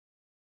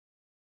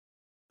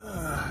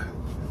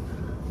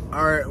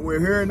All right, we're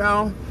here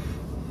now.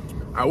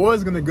 I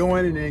was gonna go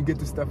in and then get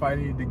the stuff I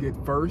needed to get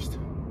first,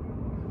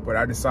 but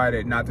I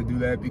decided not to do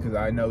that because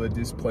I know that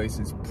this place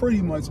is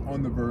pretty much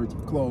on the verge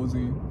of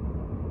closing,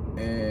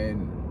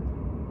 and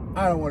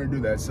I don't want to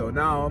do that. So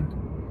now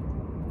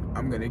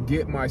I'm gonna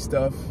get my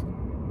stuff,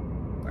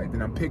 like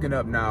that I'm picking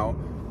up now.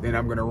 Then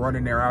I'm gonna run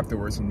in there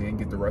afterwards and then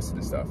get the rest of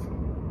the stuff,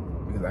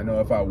 because I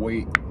know if I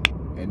wait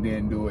and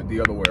then do it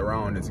the other way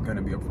around, it's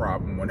gonna be a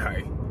problem when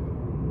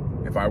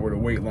if I were to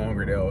wait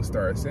longer, they'll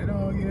start saying,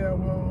 oh yeah,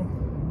 well,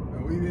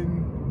 we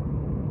didn't,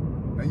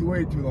 you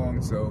waited too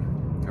long. So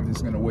I'm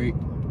just gonna wait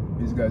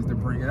these guys to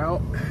bring it out,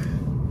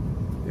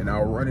 and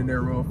I'll run in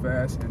there real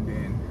fast and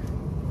then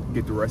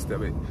get the rest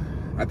of it.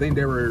 I think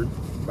there were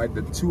like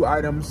the 2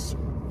 items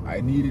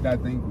I needed. I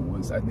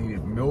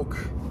needed milk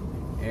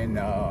and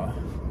I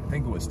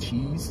think it was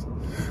cheese.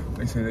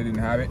 They said they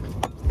didn't have it,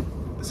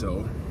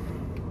 so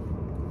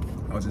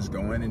I'll just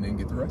go in and then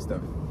get the rest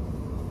of it.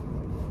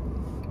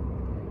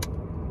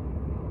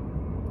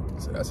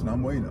 So that's what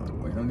I'm waiting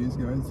on. Waiting on these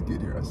guys to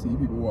get here. I see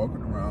people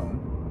walking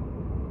around.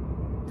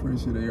 Pretty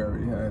sure they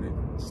already had it.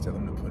 Just tell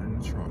them to put it in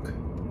the trunk.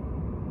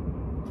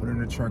 Put it in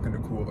the trunk in the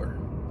cooler.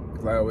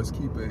 Because I always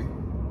keep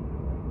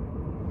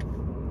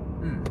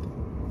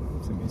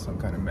send me some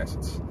kind of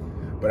message.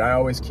 But I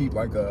always keep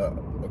like a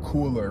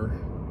cooler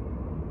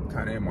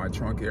kind of in my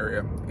trunk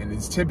area. And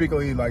it's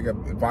typically like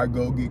if I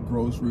go get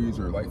groceries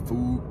or like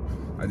food,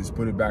 I just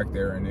put it back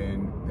there, and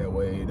then that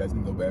way it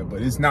doesn't go bad.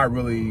 But it's not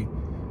really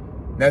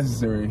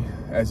necessary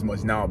as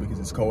much now because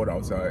it's cold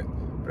outside,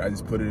 but I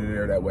just put it in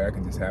there that way I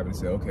can just have it and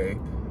say, okay,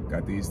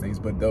 got these things.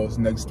 But those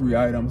next 3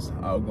 items,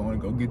 I'll go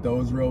and go get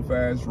those real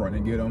fast, run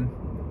and get them.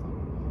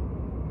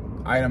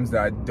 Items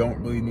that I don't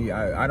really need.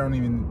 I don't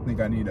even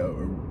think I need a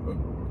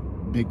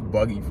big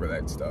buggy for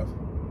that stuff.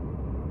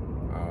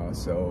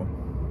 So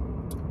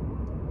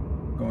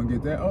go and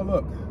get that. Oh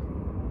look,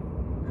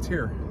 it's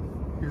here.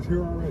 It's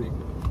here already.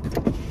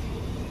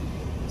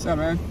 What's up,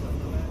 man?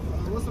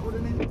 What's the order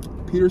name?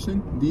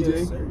 Peterson, DJ.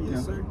 Yes, sir.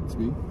 Yes, sir. It's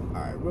me.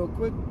 All right, real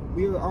quick,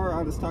 we are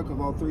out of stock of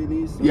all 3 of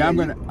these. So yeah, I'm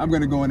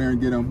gonna go in there and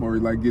get them, or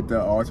like get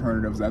the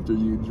alternatives after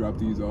you drop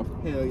these off.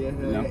 Hell yeah,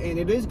 hell yeah. And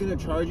it is gonna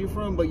charge you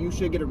for them, but you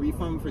should get a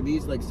refund for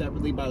these like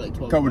separately by like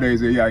 12. Couple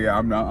days. Yeah.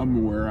 I'm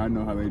aware. I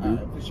know how they do.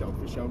 For sure.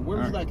 Where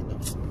would you like it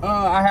though?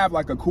 I have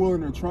like a cooler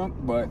in the trunk,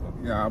 but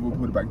yeah, I will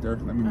put it back there.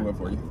 Let me move it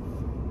for you.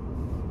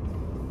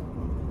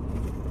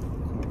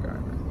 Cool guy,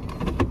 man.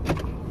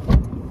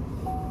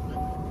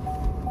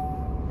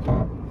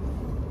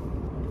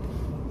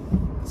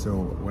 So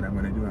what I'm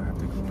gonna do, I have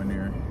to go in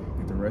there,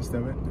 get the rest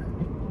of it.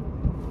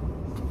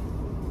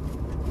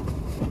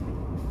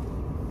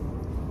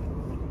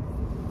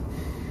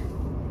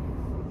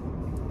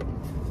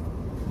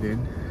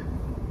 Then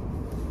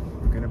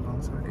we're gonna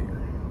bounce out of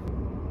here.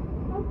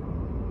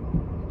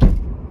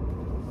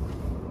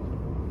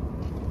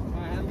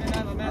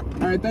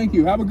 All right, thank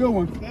you. Have a good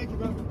one. Thank you,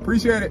 bro.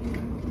 Appreciate it.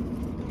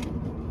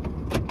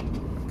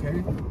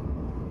 Okay.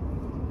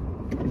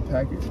 The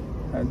package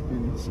has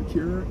been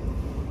secured.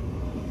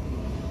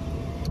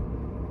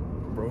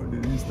 Bro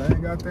did his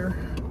thing out there.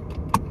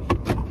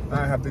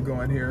 I have to go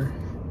in here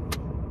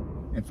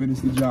and finish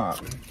the job.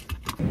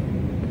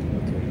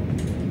 Okay,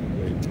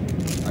 wait.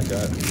 I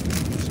got a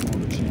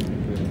smaller cheese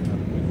and a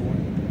big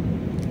one.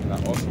 And I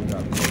also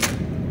got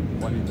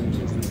milk. Funny thing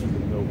is, this is the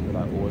milk that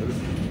I ordered,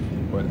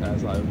 but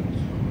as I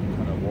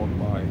kind of walked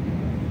by,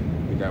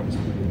 the guy was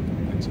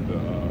putting it into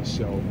the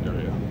shelf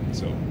area.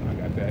 So I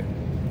got that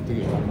to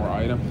get one more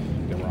item,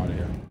 then we're out of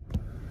here.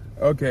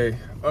 Okay,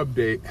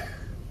 update.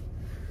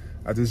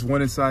 I just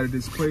went inside of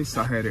this place.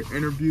 I had an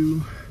interview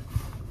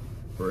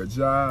for a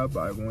job.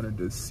 I wanted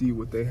to see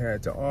what they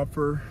had to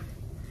offer.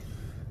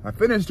 I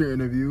finished the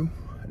interview.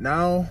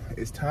 Now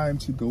it's time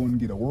to go and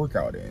get a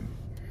workout in.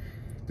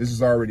 This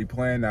is already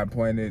planned. I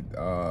planned it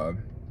for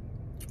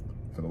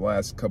the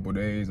last couple of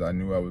days. I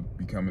knew I would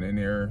be coming in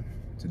here.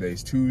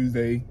 Today's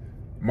Tuesday,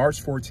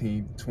 March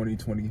 14th,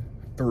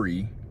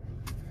 2023.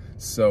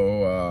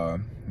 So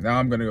now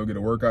I'm gonna go get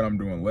a workout. I'm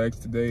doing legs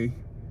today.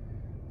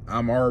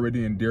 I'm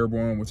already in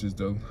Dearborn, which is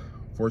the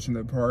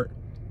fortunate part.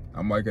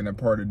 I'm like in the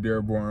part of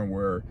Dearborn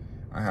where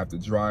I have to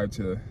drive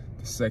to the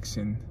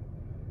section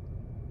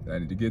that I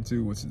need to get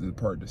to, which is the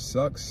part that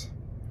sucks.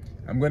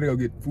 I'm gonna go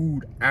get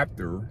food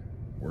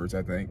afterwards,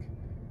 I think.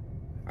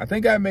 I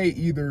think I may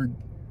either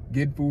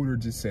get food or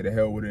just say the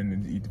hell with it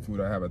and eat the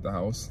food I have at the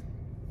house.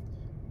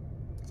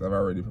 So I've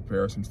already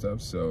prepared some stuff.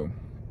 So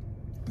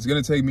it's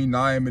gonna take me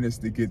 9 minutes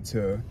to get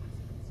to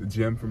the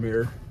gym from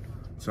here.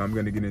 So I'm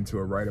gonna get into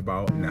it right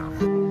about now.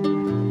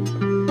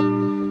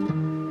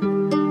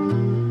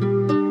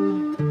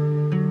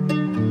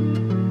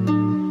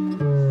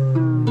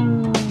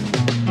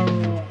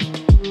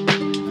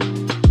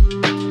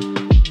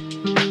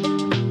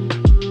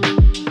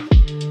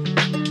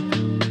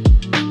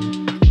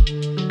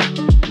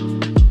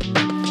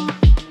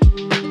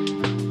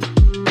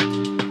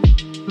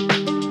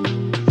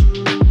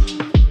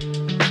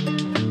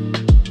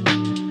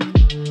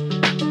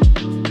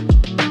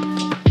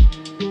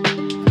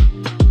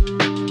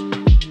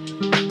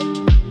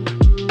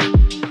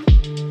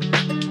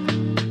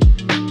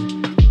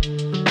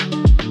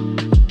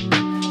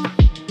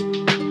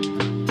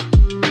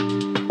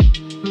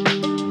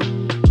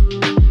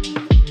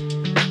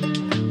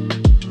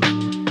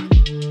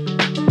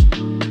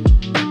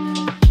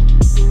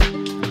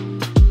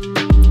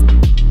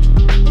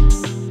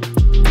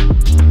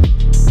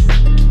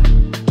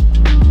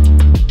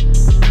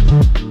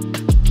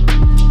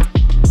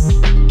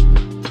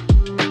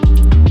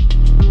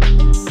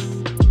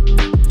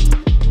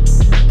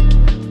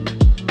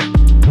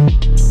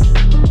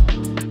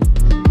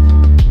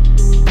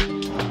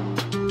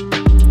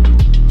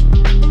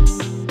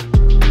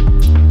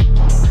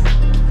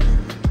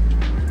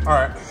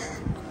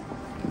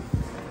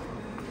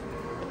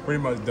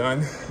 pretty much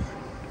done.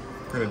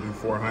 We're gonna do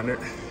 400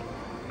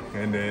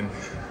 and then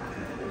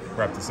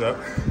wrap this up.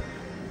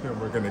 Then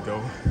we're gonna go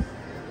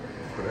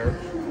over there.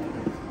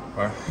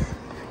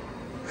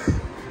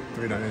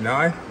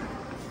 $399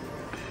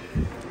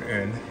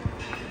 and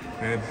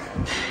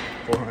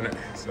 400.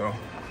 So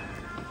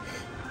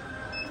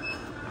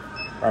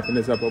wrapping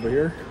this up over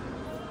here.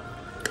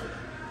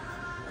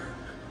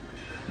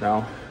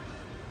 Now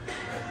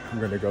I'm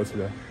gonna go to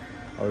the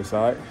other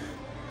side.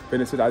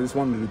 Finish it. I just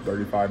wanted to do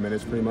 35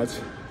 minutes pretty much.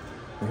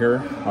 And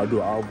here, I'll do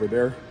it over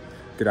there.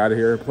 Get out of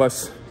here.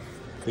 Plus,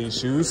 these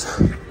shoes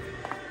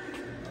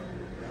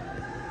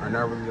are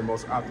not really the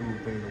most optimal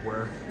thing to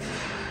wear.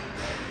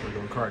 We're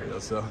doing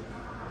cardio, so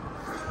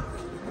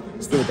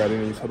still got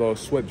any of those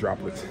sweat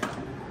droplets.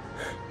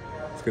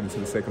 Let's get into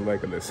the second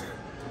leg of this.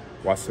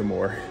 Watch some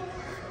more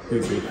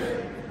YouTube.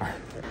 All right.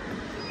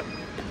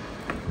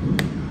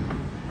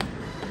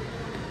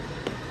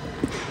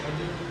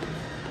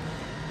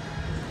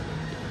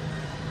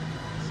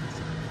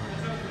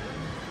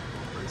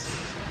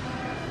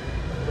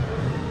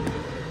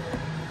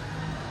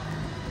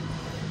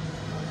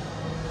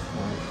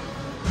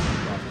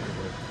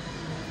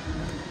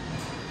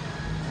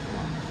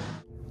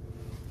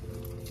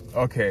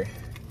 Okay,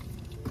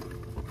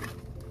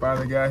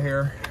 finally got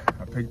here.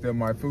 I picked up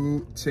my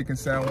food, chicken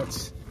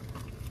sandwich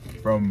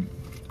from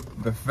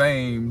the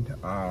famed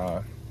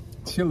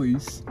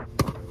Chili's.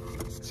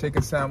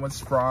 Chicken sandwich,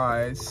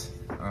 fries.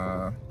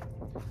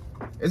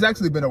 It's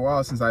actually been a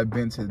while since I've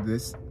been to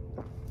this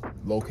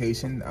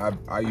location.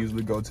 I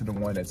usually go to the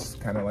one that's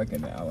kind of like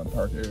in the Allen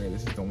Park area.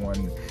 This is the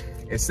one,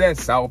 it says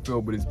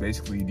Southfield, but it's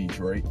basically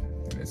Detroit.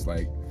 And it's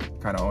like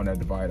kind of on that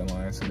dividing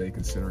line, so they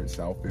consider it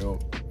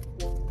Southfield.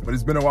 But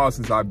it's been a while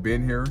since I've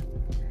been here.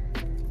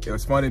 It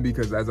was funny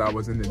because as I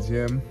was in the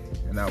gym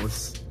and I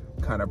was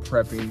kind of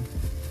prepping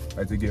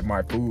like to get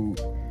my food,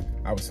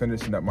 I was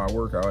finishing up my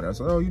workout and I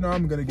said, oh, you know,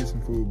 I'm gonna get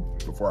some food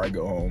before I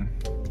go home.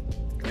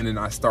 And then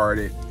I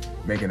started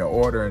making an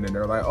order and then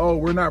they're like, oh,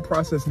 we're not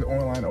processing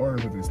online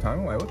orders at this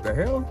time. I'm like, what the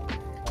hell?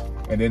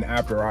 And then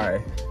after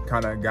I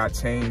kind of got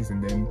changed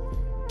and then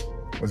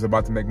was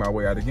about to make my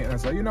way out again, I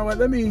was like, you know what,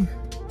 let me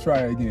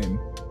try again.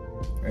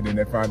 And then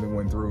it finally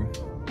went through.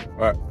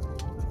 But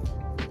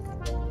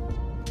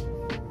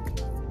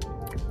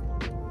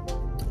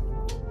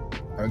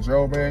I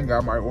drove in,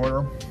 got my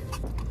order,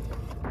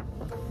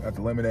 got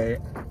the lemonade,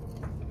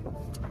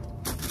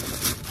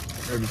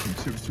 maybe some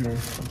chips too,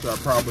 which I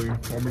probably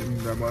won't be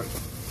eating that much.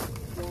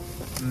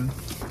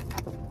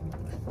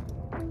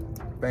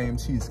 Famed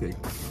cheesecake.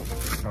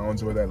 I'll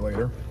enjoy that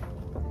later.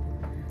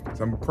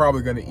 So I'm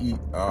probably gonna eat,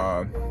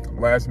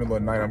 last middle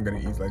of the night, I'm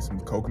gonna eat like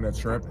some coconut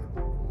shrimp.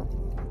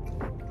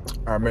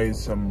 I made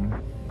some,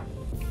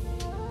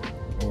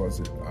 what was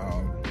it?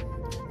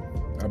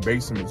 I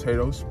baked some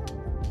potatoes.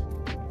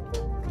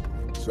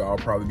 So I'll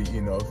probably be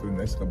eating those for the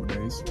next couple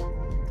days.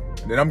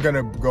 And then I'm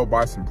gonna go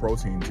buy some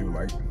protein too,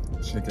 like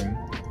chicken.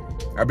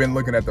 I've been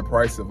looking at the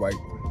price of like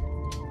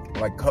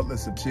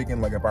cutlets of chicken.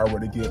 Like if I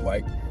were to get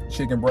like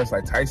chicken breasts,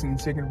 like Tyson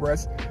chicken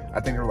breasts, I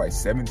think they're like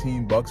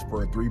 17 bucks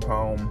for a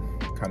 3-pound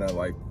kind of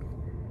like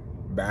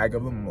bag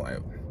of them. Like,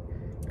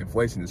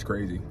 inflation is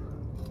crazy.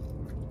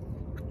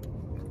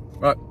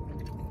 But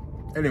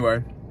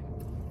anyway,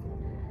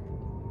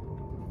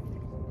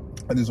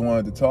 I just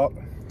wanted to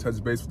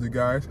touch base with you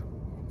guys.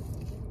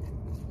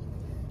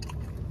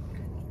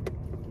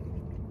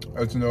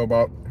 Let you know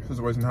about the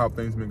situation, how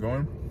things have been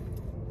going.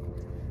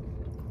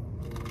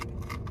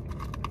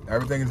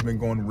 Everything has been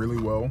going really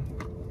well.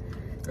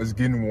 It's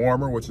getting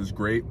warmer, which is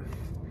great.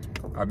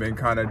 I've been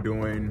kind of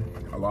doing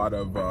a lot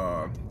of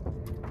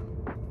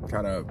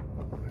kind of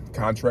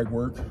contract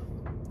work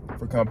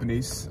for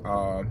companies.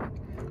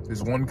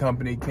 This one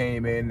company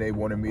came in, they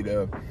wanted me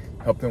to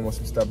help them with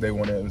some stuff. It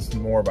was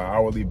more of an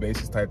hourly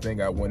basis type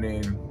thing. I went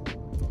in,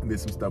 did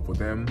some stuff with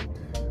them.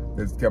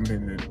 This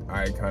company that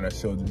I kind of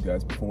showed you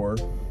guys before.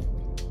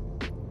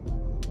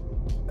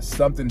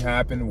 Something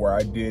happened where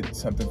I did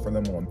something for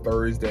them on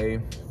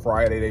Thursday.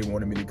 Friday, they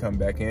wanted me to come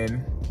back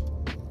in.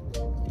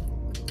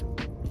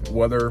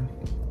 Weather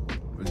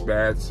was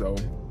bad, so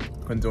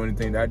couldn't do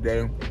anything that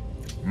day.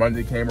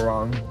 Monday came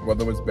around,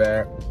 weather was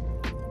bad,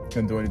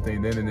 couldn't do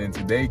anything then. And then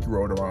today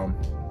rolled around.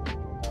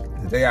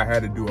 Today I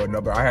had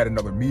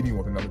another meeting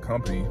with another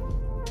company.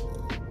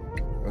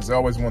 There's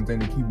always one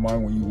thing to keep in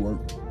mind when you work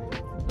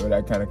for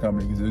that kind of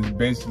company, because it was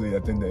basically, I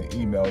think the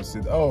email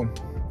said, oh,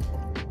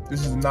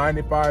 this is a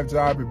 9-to-5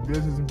 job. If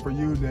this isn't for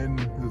you, then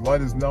just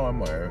let us know. I'm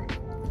like,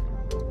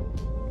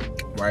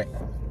 right?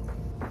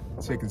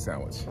 Chicken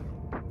sandwich.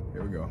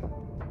 Here we go.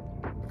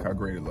 Look how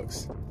great it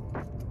looks.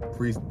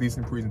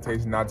 Decent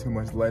presentation, not too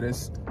much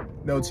lettuce.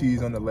 No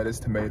cheese on the lettuce,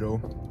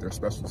 tomato, their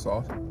special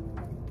sauce.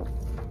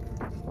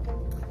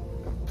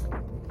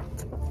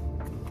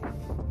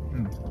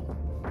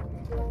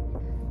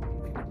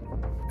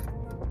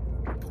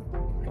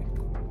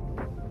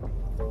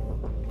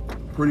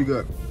 Pretty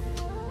good.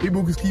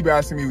 People just keep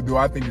asking me, do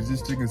I think that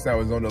this chicken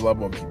sandwich is on the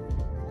level of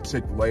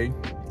Chick-fil-A?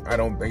 I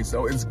don't think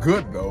so. It's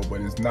good though,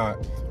 but it's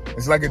not.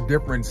 It's like a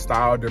different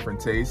style,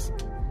 different taste.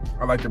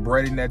 I like the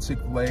breading at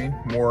Chick-fil-A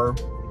more.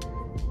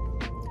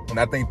 And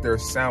I think their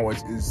sandwich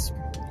is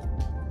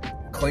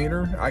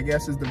cleaner, I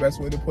guess is the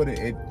best way to put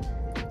it.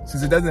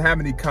 Since it doesn't have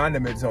any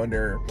condiments on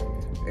there,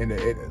 and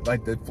it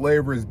like the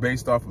flavor is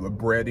based off of the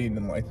breading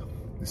and like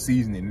the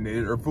seasoning.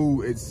 Their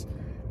food, it's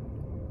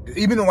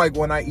even like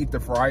when I eat the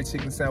fried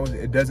chicken sandwich,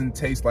 it doesn't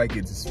taste like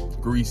it's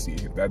greasy.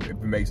 If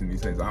it makes any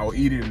sense, I'll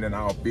eat it and then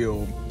I'll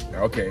feel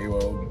okay.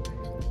 Well,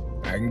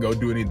 I can go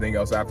do anything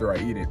else after I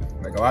eat it.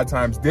 Like a lot of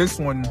times, this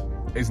one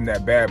isn't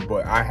that bad,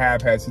 but I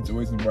have had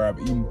situations where I've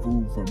eaten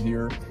food from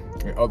here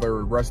and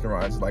other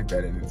restaurants like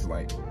that, and it's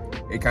like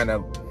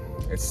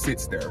it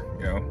sits there,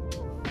 you know.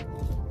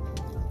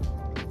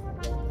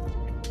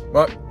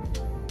 But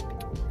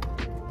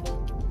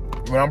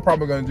what I'm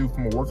probably gonna do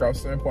from a workout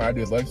standpoint, I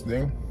did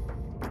yesterday,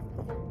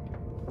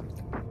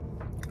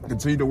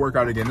 continue to work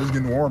out again. It's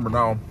getting warmer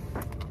now.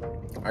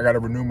 I gotta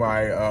renew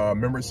my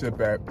membership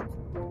at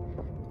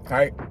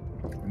Kite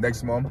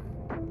next month.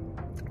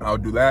 I'll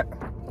do that.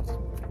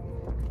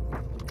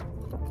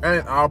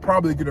 And I'll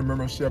probably get a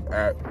membership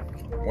at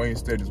Wayne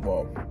State as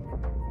well.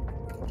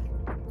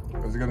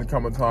 There's gonna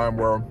come a time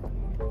where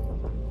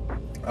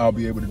I'll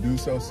be able to do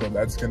so. So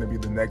that's gonna be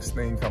the next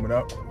thing coming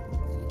up.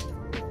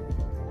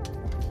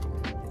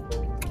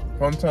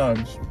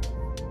 Sometimes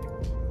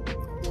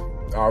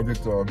I'll get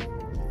to,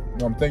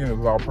 what I'm thinking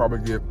is I'll probably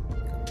get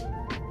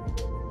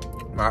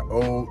my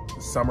old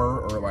summer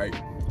or like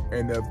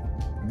end of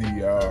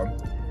the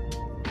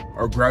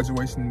or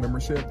graduation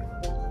membership.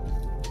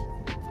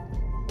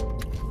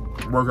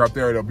 Work out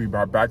there, it'll be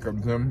my backup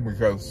gym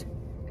because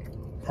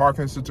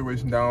parking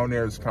situation down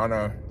there is kind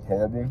of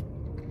horrible.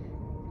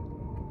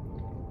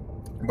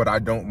 But I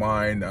don't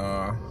mind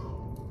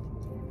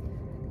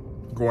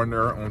going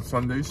there on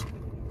Sundays.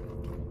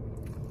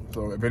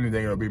 So if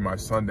anything, it'll be my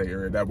Sunday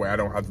area. That way I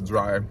don't have to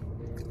drive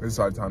this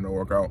side of time to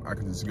work out. I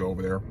can just go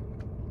over there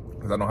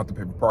because I don't have to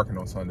pay for parking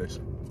on Sundays.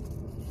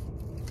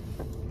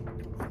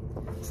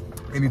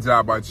 Any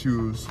job I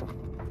choose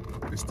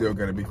is still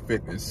gonna be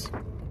fitness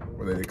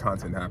related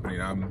content happening.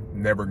 I'm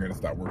never gonna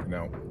stop working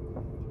out.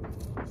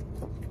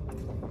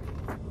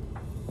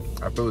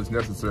 I feel it's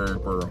necessary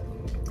for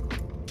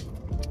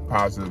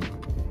positive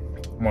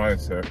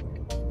mindset.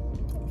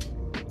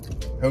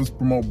 Helps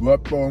promote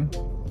blood flow,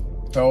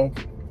 health.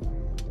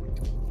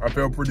 I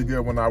feel pretty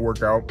good when I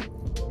work out.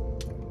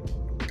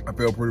 I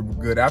feel pretty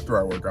good after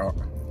I work out.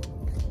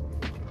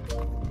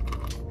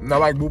 And I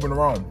like moving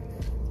around.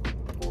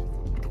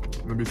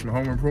 There'll be some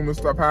home improvement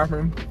stuff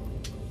happening.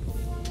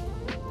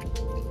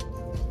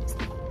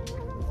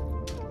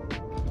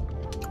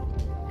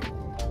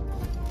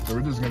 So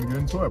we're just gonna get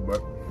into it,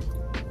 but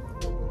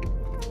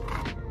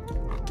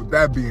with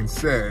that being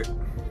said,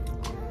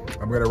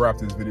 I'm gonna wrap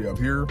this video up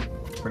here.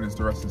 Finish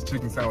the rest of this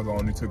chicken sandwich. I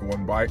only took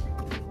one bite,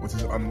 which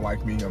is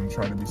unlike me. I'm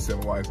trying to be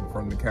civilized in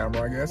front of the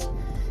camera, I guess.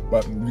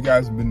 But if you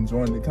guys have been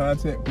enjoying the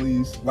content,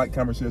 please like,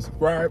 comment, share,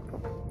 subscribe.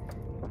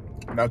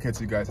 And I'll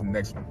catch you guys in the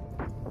next one.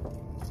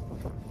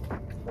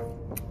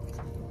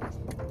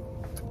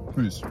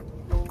 Peace.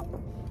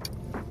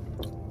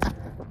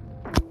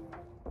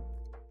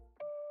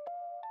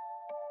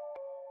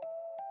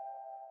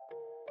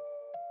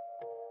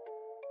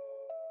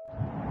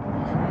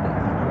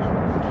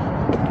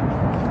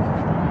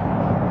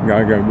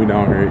 I gotta be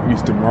down here at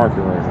Eastern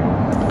Market right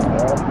now.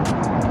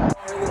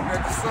 Hey, looking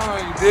at the sun,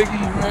 you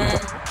diggy, man.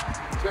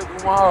 Check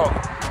them out.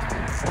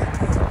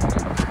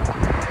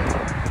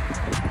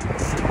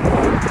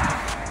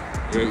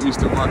 Yeah,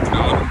 Eastern Market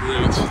down the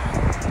bridge.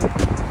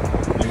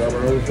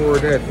 Bro, before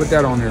that, put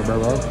that on there, bro.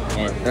 What?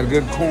 That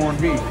good corned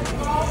beef.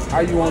 How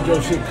you want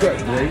your shit cut,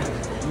 Dre?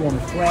 You want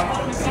it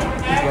flat? It's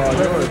all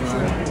yours,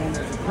 man.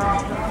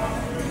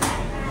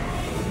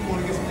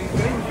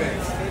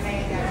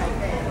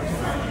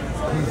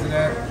 Piece of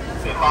that,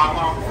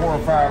 4 or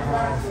 5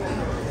 pounds.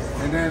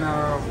 And then,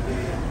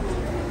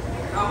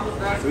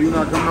 so you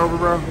not coming over,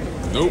 bro?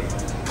 Nope.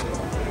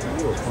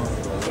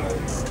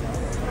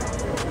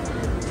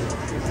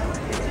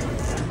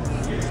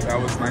 That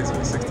was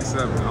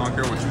 1967. I don't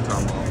care what you're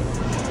talking about.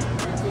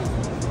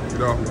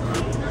 Get off me,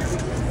 man.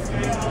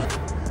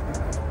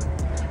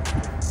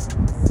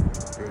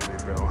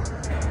 Good bell.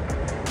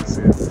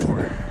 See it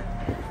before.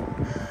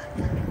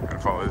 Gotta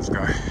follow this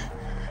guy.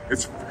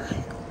 It's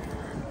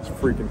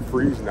freaking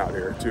freezing out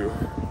here too.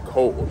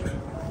 Cold.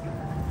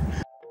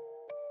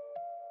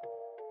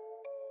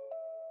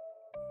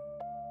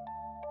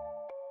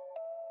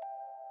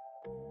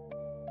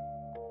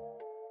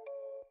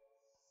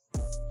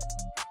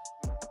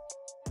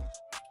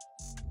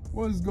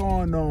 What's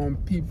going on,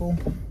 people?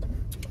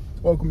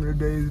 Welcome to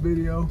today's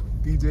video.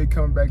 DJ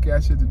coming back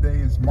at you. Today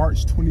is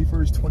March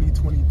 21st,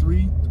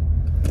 2023.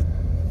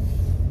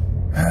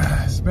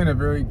 It's been a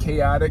very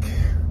chaotic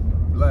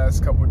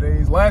last couple of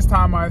days. Last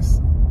time I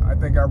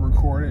think I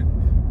recorded,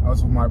 I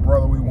was with my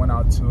brother. We went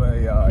out to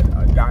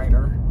a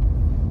diner.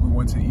 We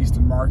went to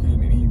Eastern Market,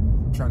 and he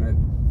trying to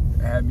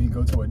have me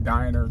go to a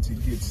diner to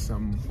get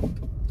some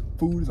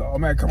food. So, oh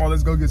man, come on,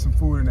 let's go get some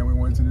food. And then we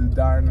went to the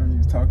diner. He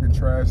was talking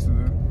trash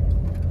to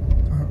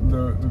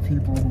the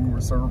people who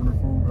were serving the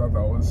food. I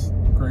thought it was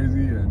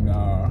crazy, and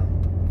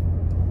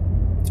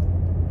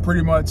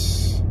pretty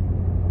much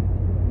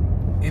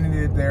ended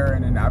it there.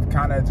 And then I've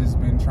kind of just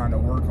been trying to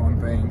work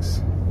on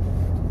things.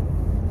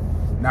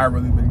 Not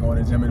really been going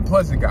to the gym, and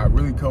plus it got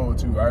really cold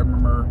too. I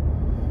remember,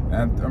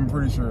 and I'm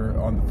pretty sure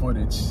on the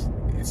footage,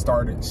 it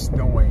started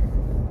snowing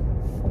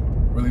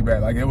really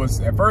bad. Like, it was,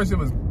 at first it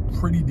was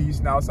pretty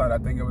decent outside. I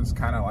think it was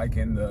kind of like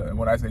in the, and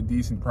when I say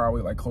decent,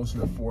 probably like closer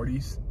to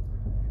 40s.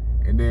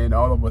 And then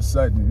all of a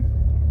sudden,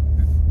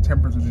 the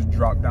temperature just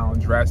dropped down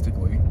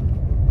drastically.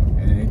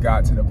 And it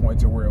got to the point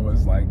to where it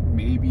was like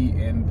maybe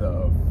in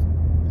the,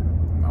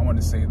 I want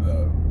to say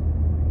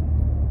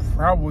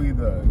probably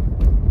the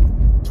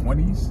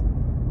 20s,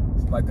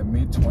 like the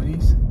mid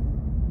 20s.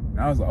 And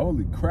I was like,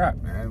 holy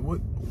crap, man,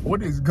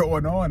 what is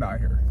going on out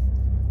here?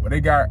 But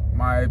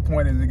my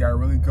point is, it got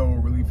really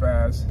cold really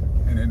fast.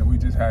 And then we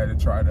just had to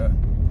try to,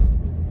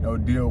 you know,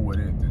 deal with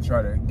it, to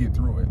try to get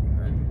through it.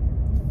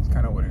 And it's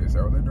kind of what it is.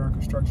 They're doing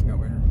construction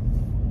over here.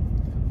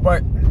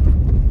 But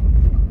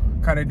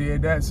kind of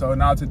did that. So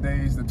now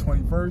today's the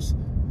 21st.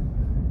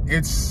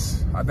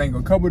 It's, I think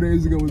a couple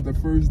days ago was the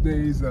first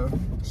days of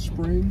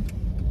spring.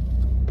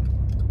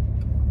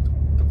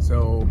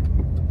 So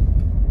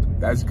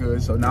that's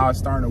good. So now it's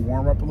starting to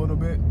warm up a little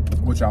bit,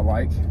 which I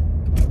like,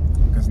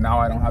 because now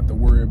I don't have to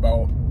worry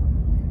about,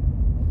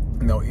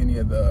 you know, any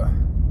of the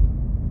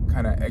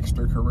kind of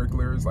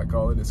extracurriculars. Like,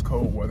 all of this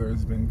cold weather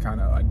has been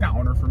kind of a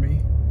downer for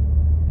me.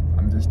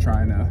 I'm just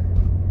trying to,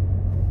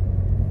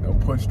 you know,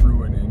 push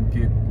through it and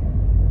get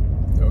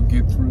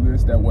through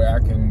this. That way I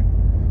can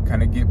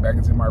kind of get back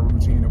into my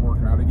routine of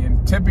working out again.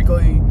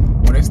 Typically,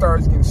 when it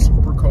starts getting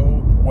super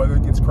cold, weather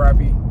gets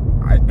crappy,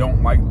 I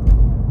don't like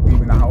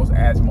leaving the house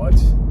as much.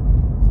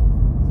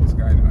 This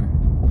guy doing?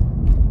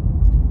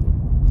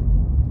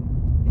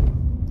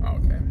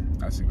 Okay,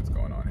 I see what's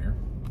going on here.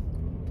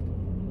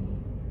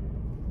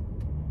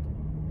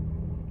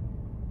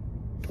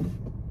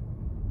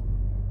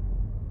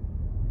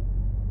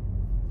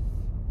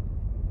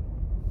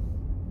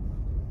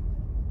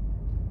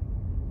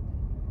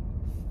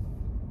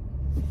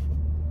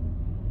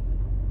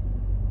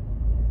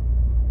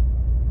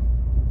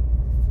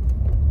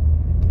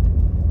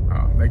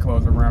 They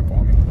closed the ramp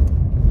on me.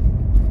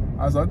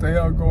 I was like, what the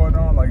hell going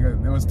on? Like,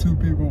 there was two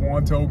people.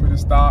 One told me to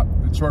stop.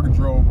 The truck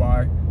drove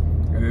by,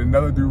 and then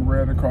another dude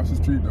ran across the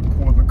street to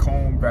pull the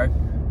cone back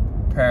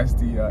past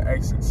the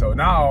exit. So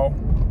now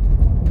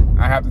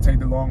I have to take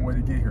the long way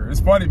to get here. It's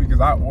funny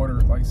because I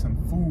ordered like some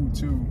food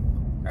too,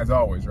 as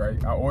always,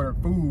 right? I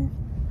ordered food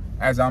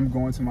as I'm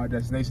going to my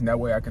destination. That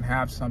way I can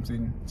have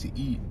something to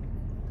eat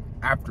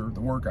after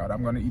the workout.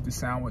 I'm gonna eat the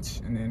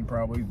sandwich and then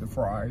probably the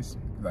fries,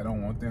 because I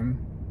don't want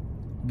them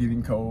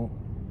getting cold.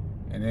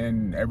 And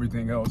then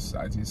everything else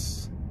I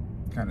just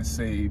kind of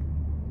save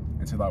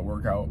until I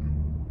work out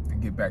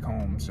and get back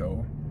home.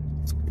 So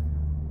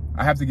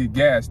I have to get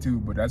gas too,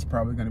 but that's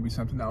probably going to be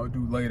something I'll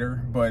do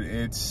later. But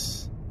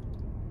it's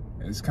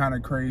kind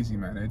of crazy,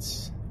 man.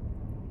 It's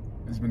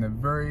been a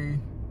very,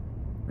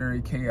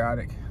 very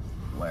chaotic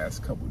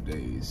last couple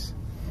days.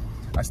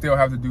 I still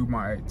have to do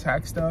my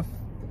tax stuff,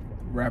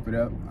 wrap it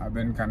up. I've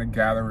been kind of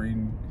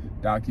gathering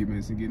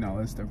documents and getting all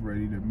that stuff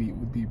ready to meet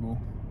with people.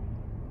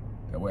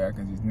 That way I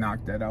can just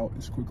knock that out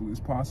as quickly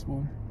as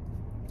possible.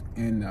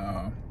 And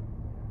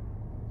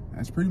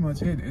that's pretty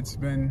much it. It's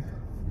been,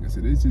 like I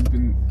said, it's just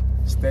been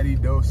steady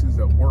doses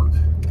of work.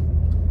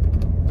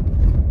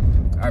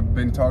 I've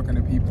been talking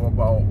to people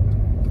about,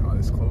 oh,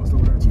 it's closed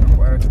over there, so I'm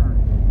glad I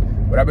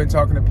turned. But I've been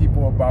talking to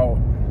people about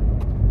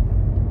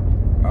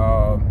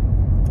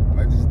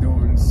like just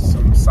doing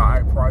some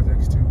side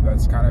projects too.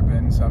 That's kind of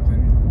been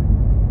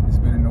something that's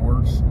been in the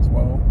works as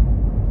well.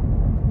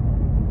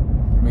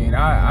 I mean,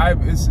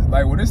 it's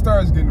like when it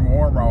starts getting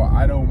warmer out,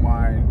 I don't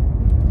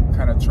mind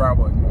kind of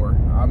traveling more.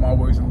 I'm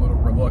always a little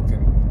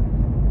reluctant,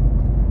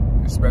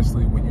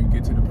 especially when you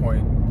get to the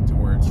point to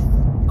where it's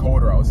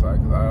colder outside.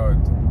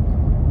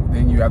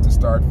 Then you have to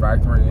start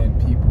factoring in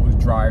people's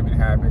driving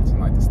habits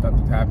and like the stuff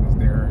that happens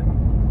there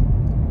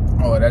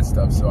and all of that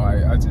stuff. So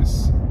I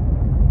just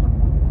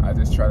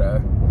try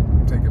to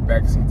take a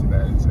backseat to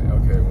that and say,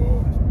 okay,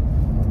 well,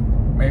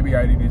 maybe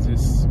I need to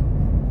just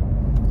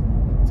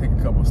take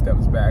a couple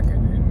steps back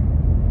and then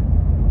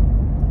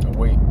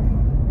wait.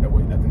 That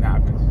way nothing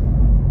happens.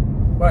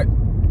 But,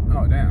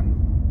 oh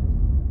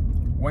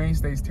damn. Wayne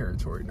State's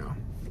territory now.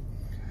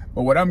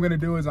 But what I'm gonna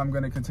do is I'm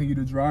gonna continue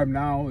to drive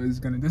now.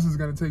 This is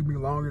gonna take me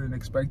longer than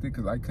expected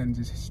because I couldn't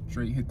just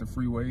straight hit the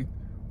freeway.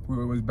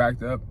 Freeway was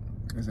backed up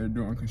because they're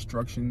doing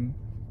construction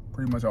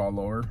pretty much all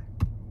over.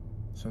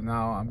 So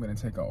now I'm gonna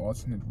take an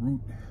alternate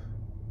route,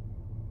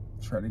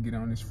 try to get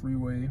on this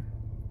freeway,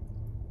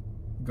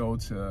 go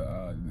to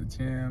the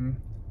gym,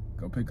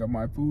 go pick up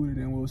my food, and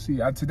then we'll see.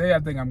 Today I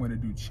think I'm gonna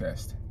do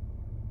chest.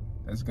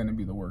 That's gonna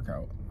be the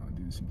workout. I'll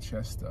do some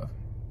chest stuff,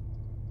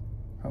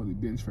 probably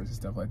bench press and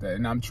stuff like that.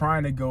 And I'm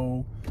trying to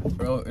go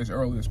as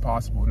early as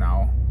possible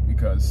now,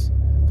 because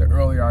the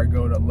earlier I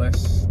go, the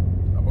less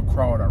of a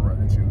crowd I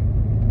run into.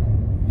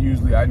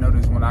 Usually I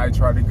notice when I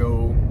try to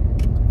go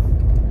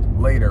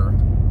later,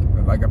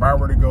 like if I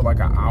were to go like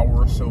an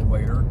hour or so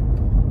later,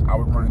 I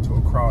would run into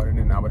a crowd, and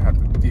then I would have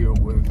to deal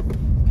with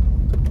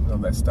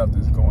that stuff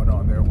that's going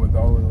on there with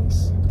all of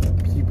those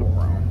people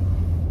around.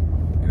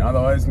 And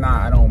although it's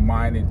not, I don't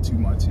mind it too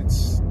much. It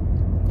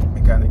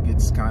kind of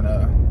gets kind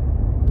of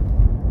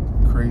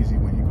crazy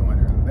when you go in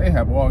there. They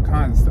have all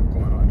kinds of stuff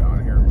going on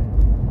down here.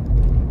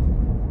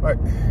 But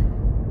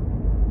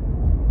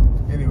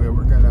anyway,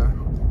 we're gonna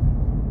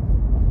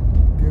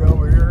get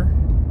over here,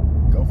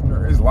 go from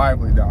there. It's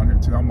lively down here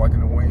too. I'm like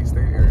in the Wayne State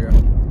area.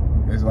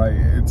 It's like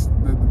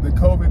the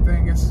COVID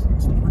thing is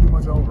pretty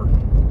much over.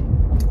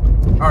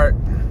 All right,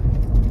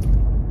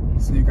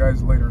 see you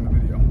guys later in the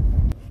video.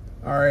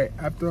 All right,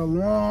 after a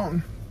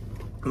long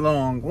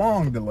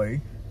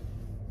delay,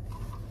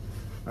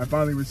 I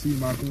finally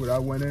received my food. I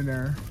went in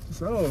there.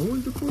 So,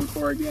 who's the food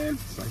for again?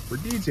 It's like for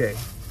DJ.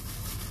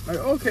 Like,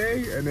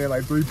 okay. And then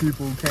like 3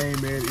 people came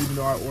in, even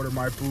though I ordered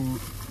my food,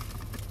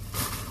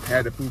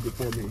 had the food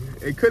before me.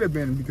 It could have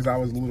been because I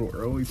was a little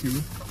early too.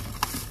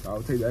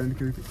 I'll take that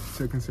into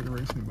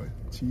consideration. But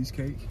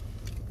cheesecake,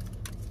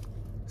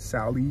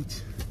 salad.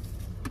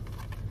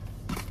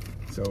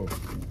 So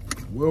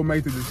we'll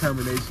make the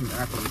determination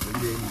afterwards. They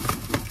gave me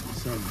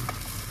some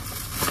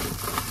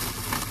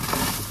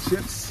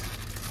chips,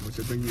 which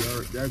I think you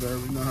guys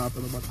already know how I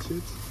feel about the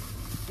chips.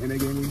 And they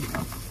gave me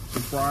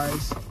some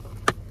fries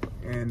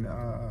and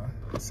a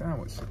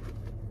sandwich.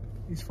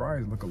 These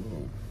fries look a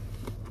little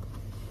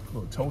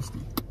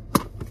toasty.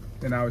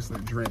 Then obviously a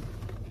drink.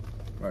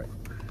 Right.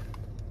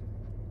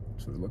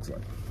 That's what it looks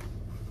like.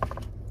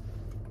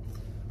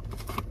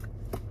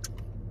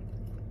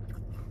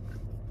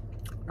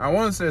 I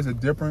want to say it's a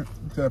different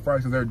set of fries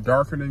because they're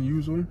darker than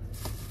usual.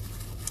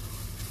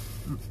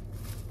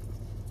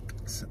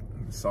 It's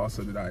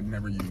salsa that I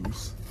never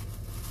use,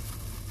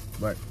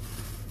 but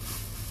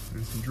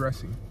there's some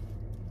dressing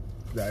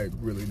that I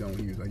really don't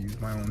use. I use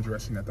my own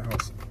dressing at the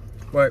house.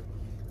 But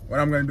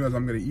what I'm gonna do is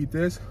I'm gonna eat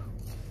this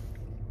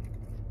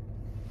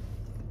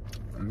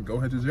and go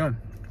hit the gym.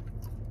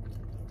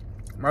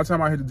 By the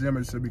time I hit the gym,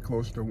 it should be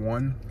close to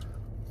 1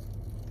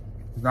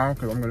 now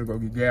because I'm gonna go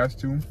get gas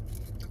too.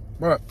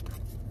 But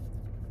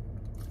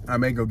I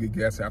may go get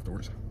gas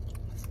afterwards.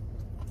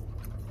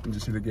 And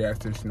just hit the gas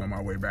station on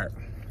my way back.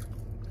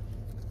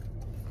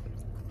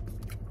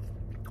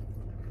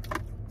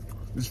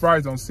 These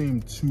fries don't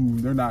seem too,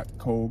 they're not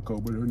cold,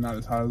 but they're not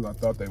as hot as I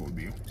thought they would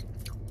be.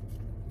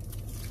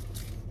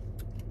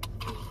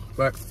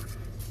 But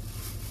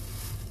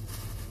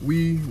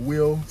we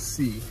will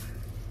see.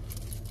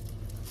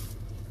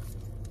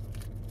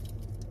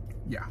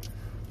 Yeah.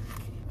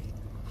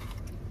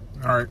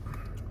 All right,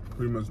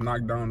 pretty much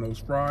knocked down those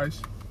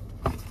fries.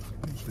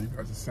 Let me show you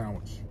guys a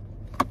sandwich.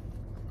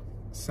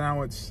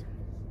 Sandwich,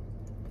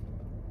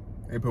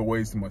 they put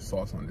way too much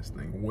sauce on this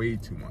thing, way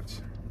too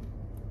much.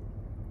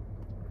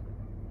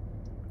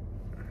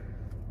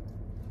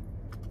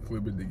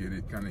 Flip it to get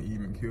it kind of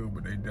even killed,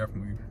 but they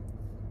definitely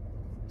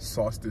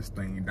sauced this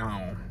thing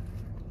down.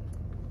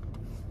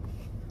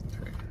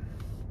 Okay,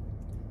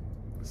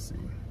 let's see.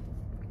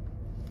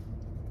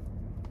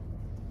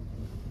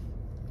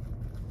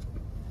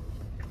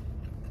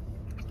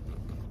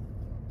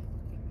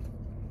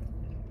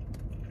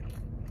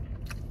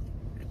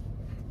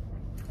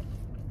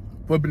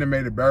 Flipping it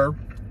made it better,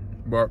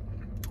 but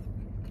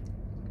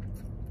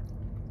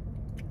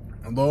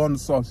a little on the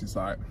saucy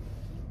side.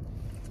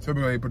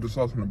 Typically, they put the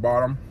sauce on the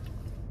bottom,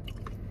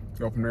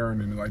 go from there,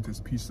 and then like this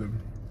piece of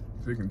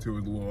chicken too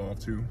is a little off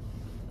too.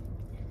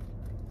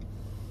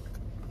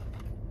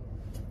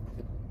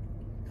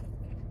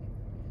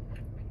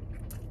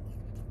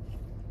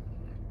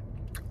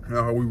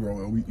 That's how we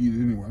roll it. We eat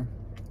it anyway.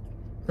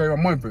 Pay our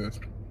money for this,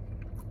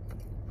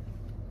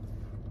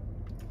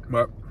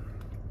 but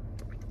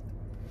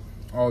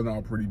all in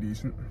all, pretty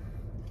decent.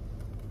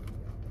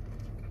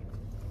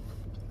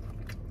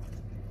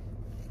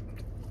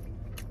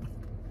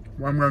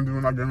 What I'm gonna do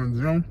when I get in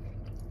the gym,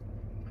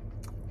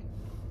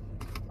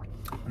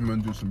 I'm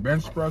gonna do some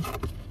bench press,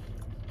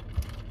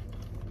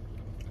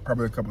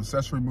 probably a couple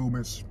accessory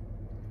movements.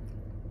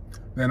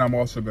 Then I'm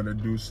also gonna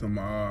do some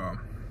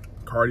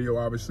cardio,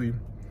 obviously.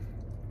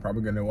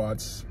 Probably gonna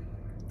watch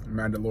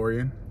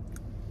Mandalorian.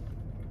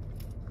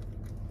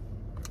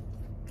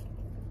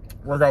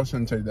 Workout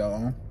shouldn't take that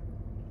long.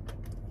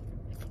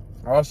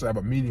 I also have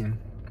a meeting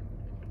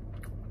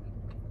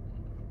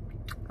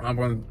I'm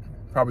gonna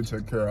probably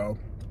take care of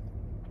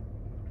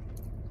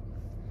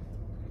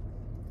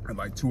at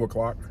like 2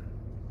 o'clock.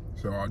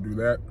 So I'll do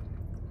that.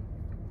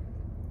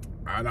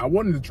 And I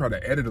wanted to try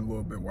to edit a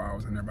little bit while I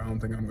was in there, but I don't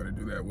think I'm gonna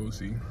do that. We'll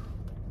see.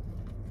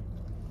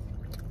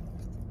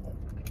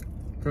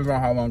 Depends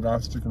on how long I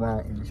stick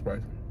around in this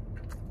place.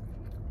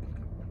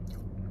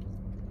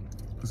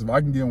 Because if I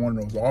can get in one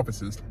of those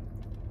offices,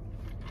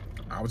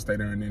 I would stay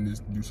there and then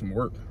just do some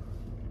work.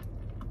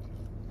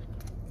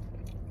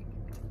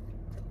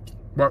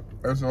 But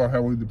that's all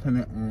heavily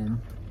dependent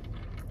on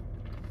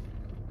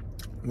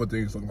what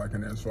things look like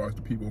in there as far as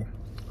the people.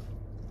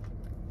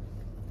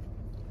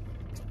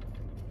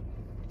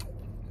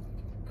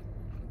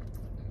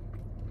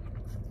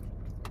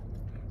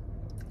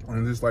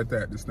 And just like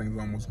that, this thing's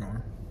almost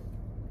gone.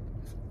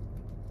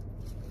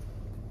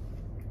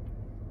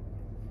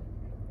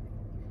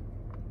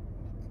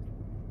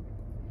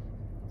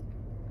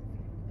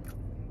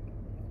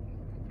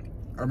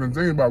 I've been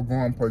thinking about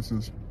going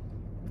places,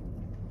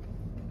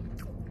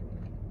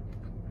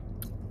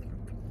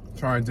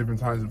 trying different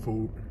types of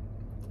food.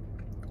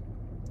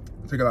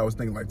 I think I was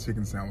thinking like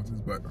chicken sandwiches,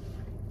 but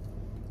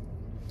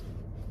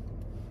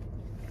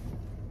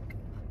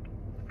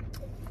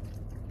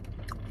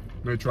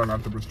they try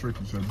not to restrict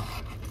each other.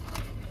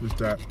 Just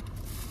that.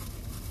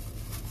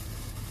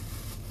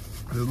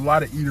 There's a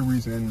lot of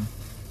eateries in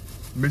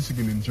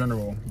Michigan in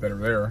general that are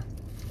there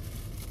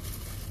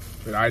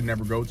that I'd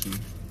never go to.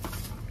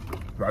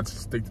 So I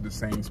just stick to the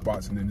same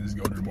spots and then just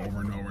go to them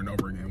over and over and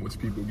over again, which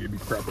people give me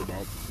crap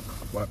about.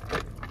 But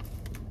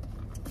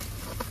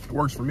it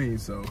works for me,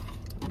 so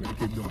I'm gonna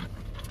keep doing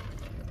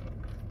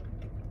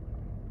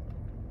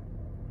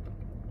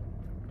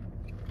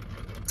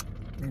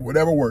it.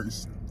 Whatever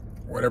works.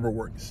 Whatever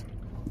works.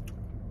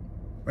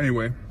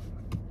 Anyway,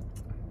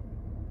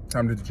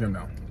 time to hit the gym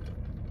now.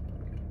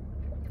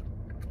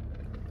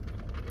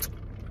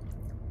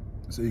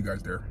 See you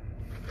guys there.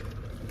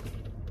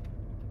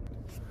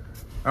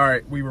 All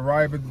right, we've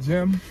arrived at the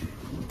gym.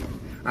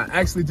 I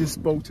actually just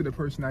spoke to the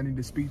person I need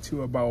to speak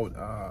to about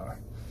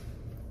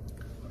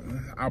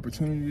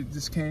opportunity that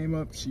just came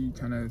up. She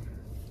kind of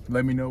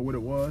let me know what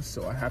it was,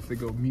 so I have to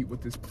go meet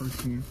with this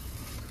person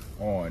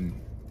on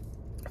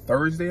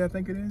Thursday, I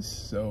think it is.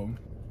 So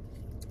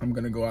I'm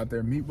gonna go out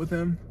there, meet with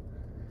him,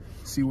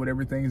 see what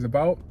everything is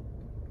about,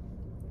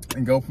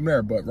 and go from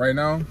there. But right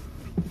now,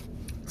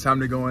 time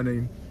to go in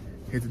and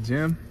hit the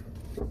gym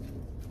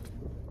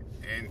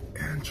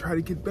and try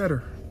to get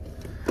better.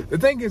 The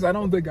thing is, I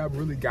don't think I've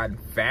really gotten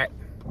fat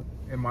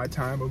in my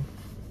time of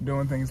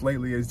doing things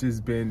lately. It's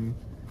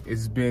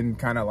been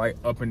kind of like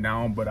up and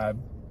down, but I've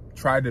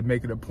tried to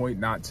make it a point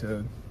not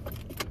to,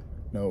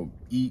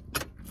 eat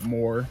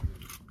more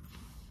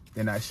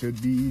than I should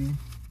be eating,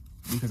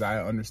 because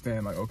I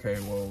understand, like, okay,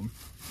 well,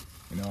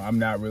 I'm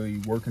not really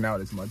working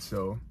out as much,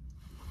 so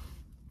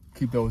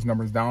keep those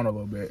numbers down a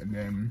little bit, and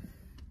then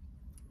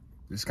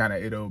just kind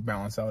of it'll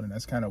balance out. And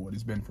that's kind of what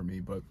it's been for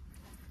me. But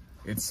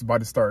it's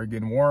about to start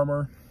getting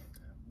warmer.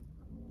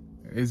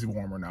 It is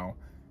warmer now.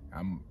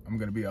 I'm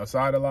gonna be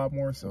outside a lot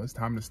more, so it's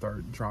time to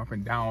start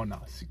dropping down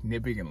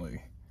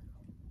significantly,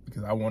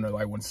 because I want to,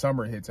 like, when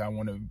summer hits, I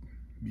want to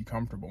be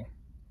comfortable,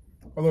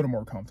 a little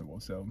more comfortable.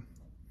 So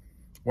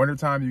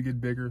wintertime you get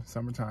bigger,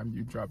 summertime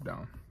you drop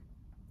down.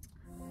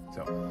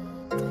 So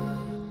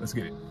let's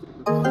get it.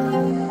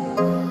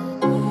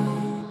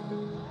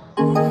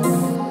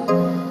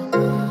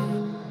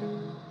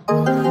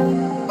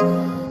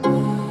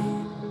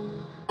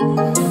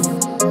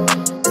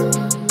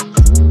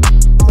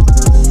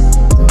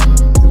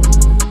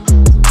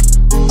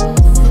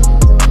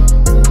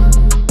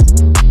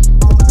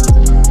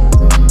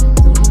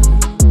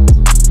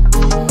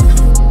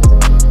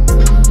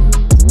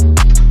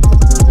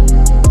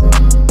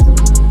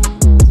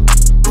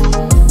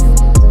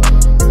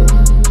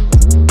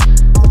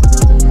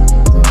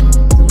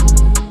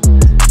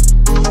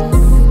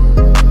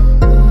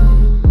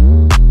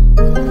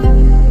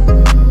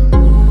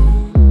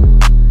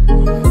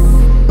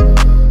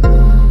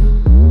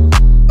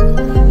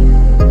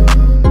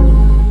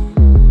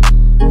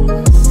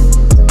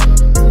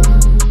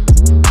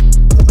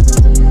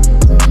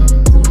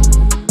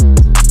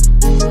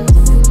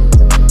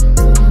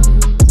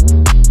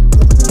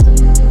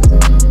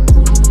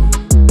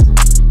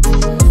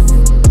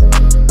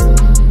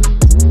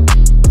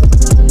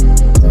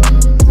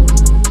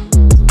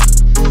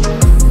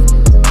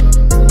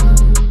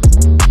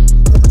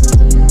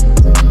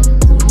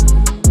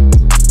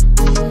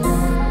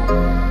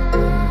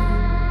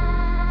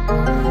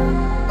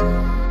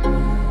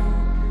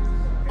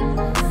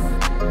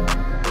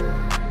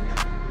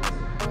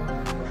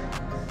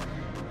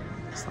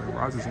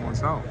 Rogers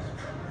wants out.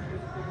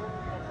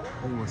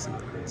 He wants to go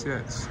to the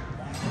Jets.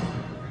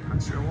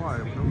 Not sure why,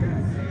 but okay.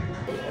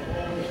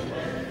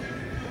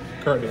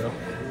 Cardio.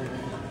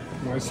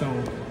 My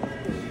son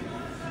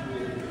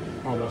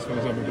almost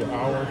finished up in an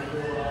hour.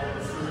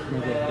 I'm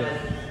gonna go to bed.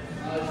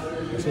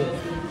 That's it.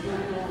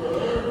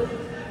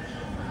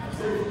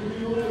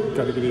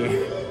 Gotta get it in.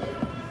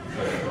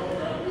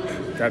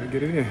 Gotta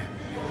get it in.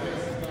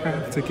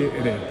 Have to get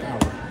it in. Hour.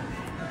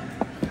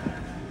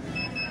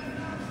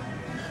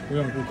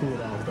 We're gonna go cool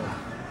down though.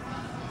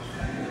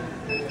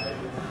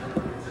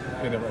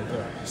 Hit it right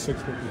there.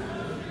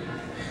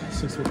 650.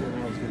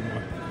 650 hours good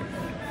enough.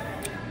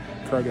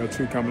 Cardio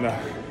 2 coming up.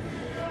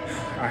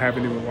 I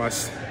haven't even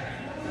watched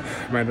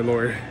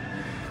Mandalorian.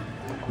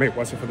 I may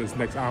watch it for this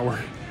next hour.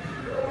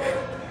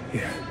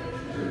 Yeah.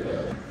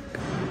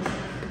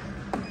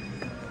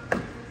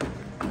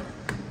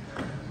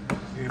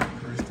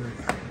 First day.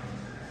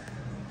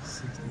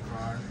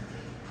 65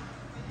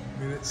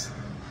 minutes.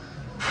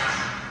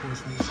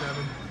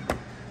 427.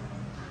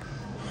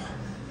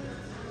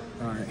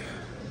 Alright.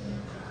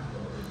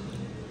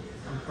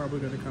 I'm probably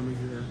gonna come in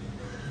here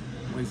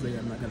Wednesday.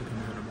 I'm not gonna come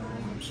in here tomorrow,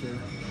 I'm sure.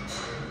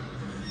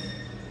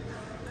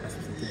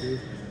 to do.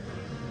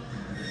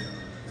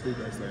 See you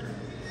guys later.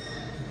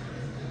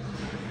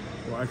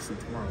 Well, actually,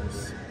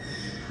 tomorrow's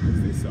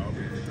Wednesday, so I'll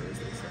be here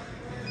Thursday.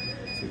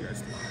 So see you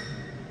guys tomorrow.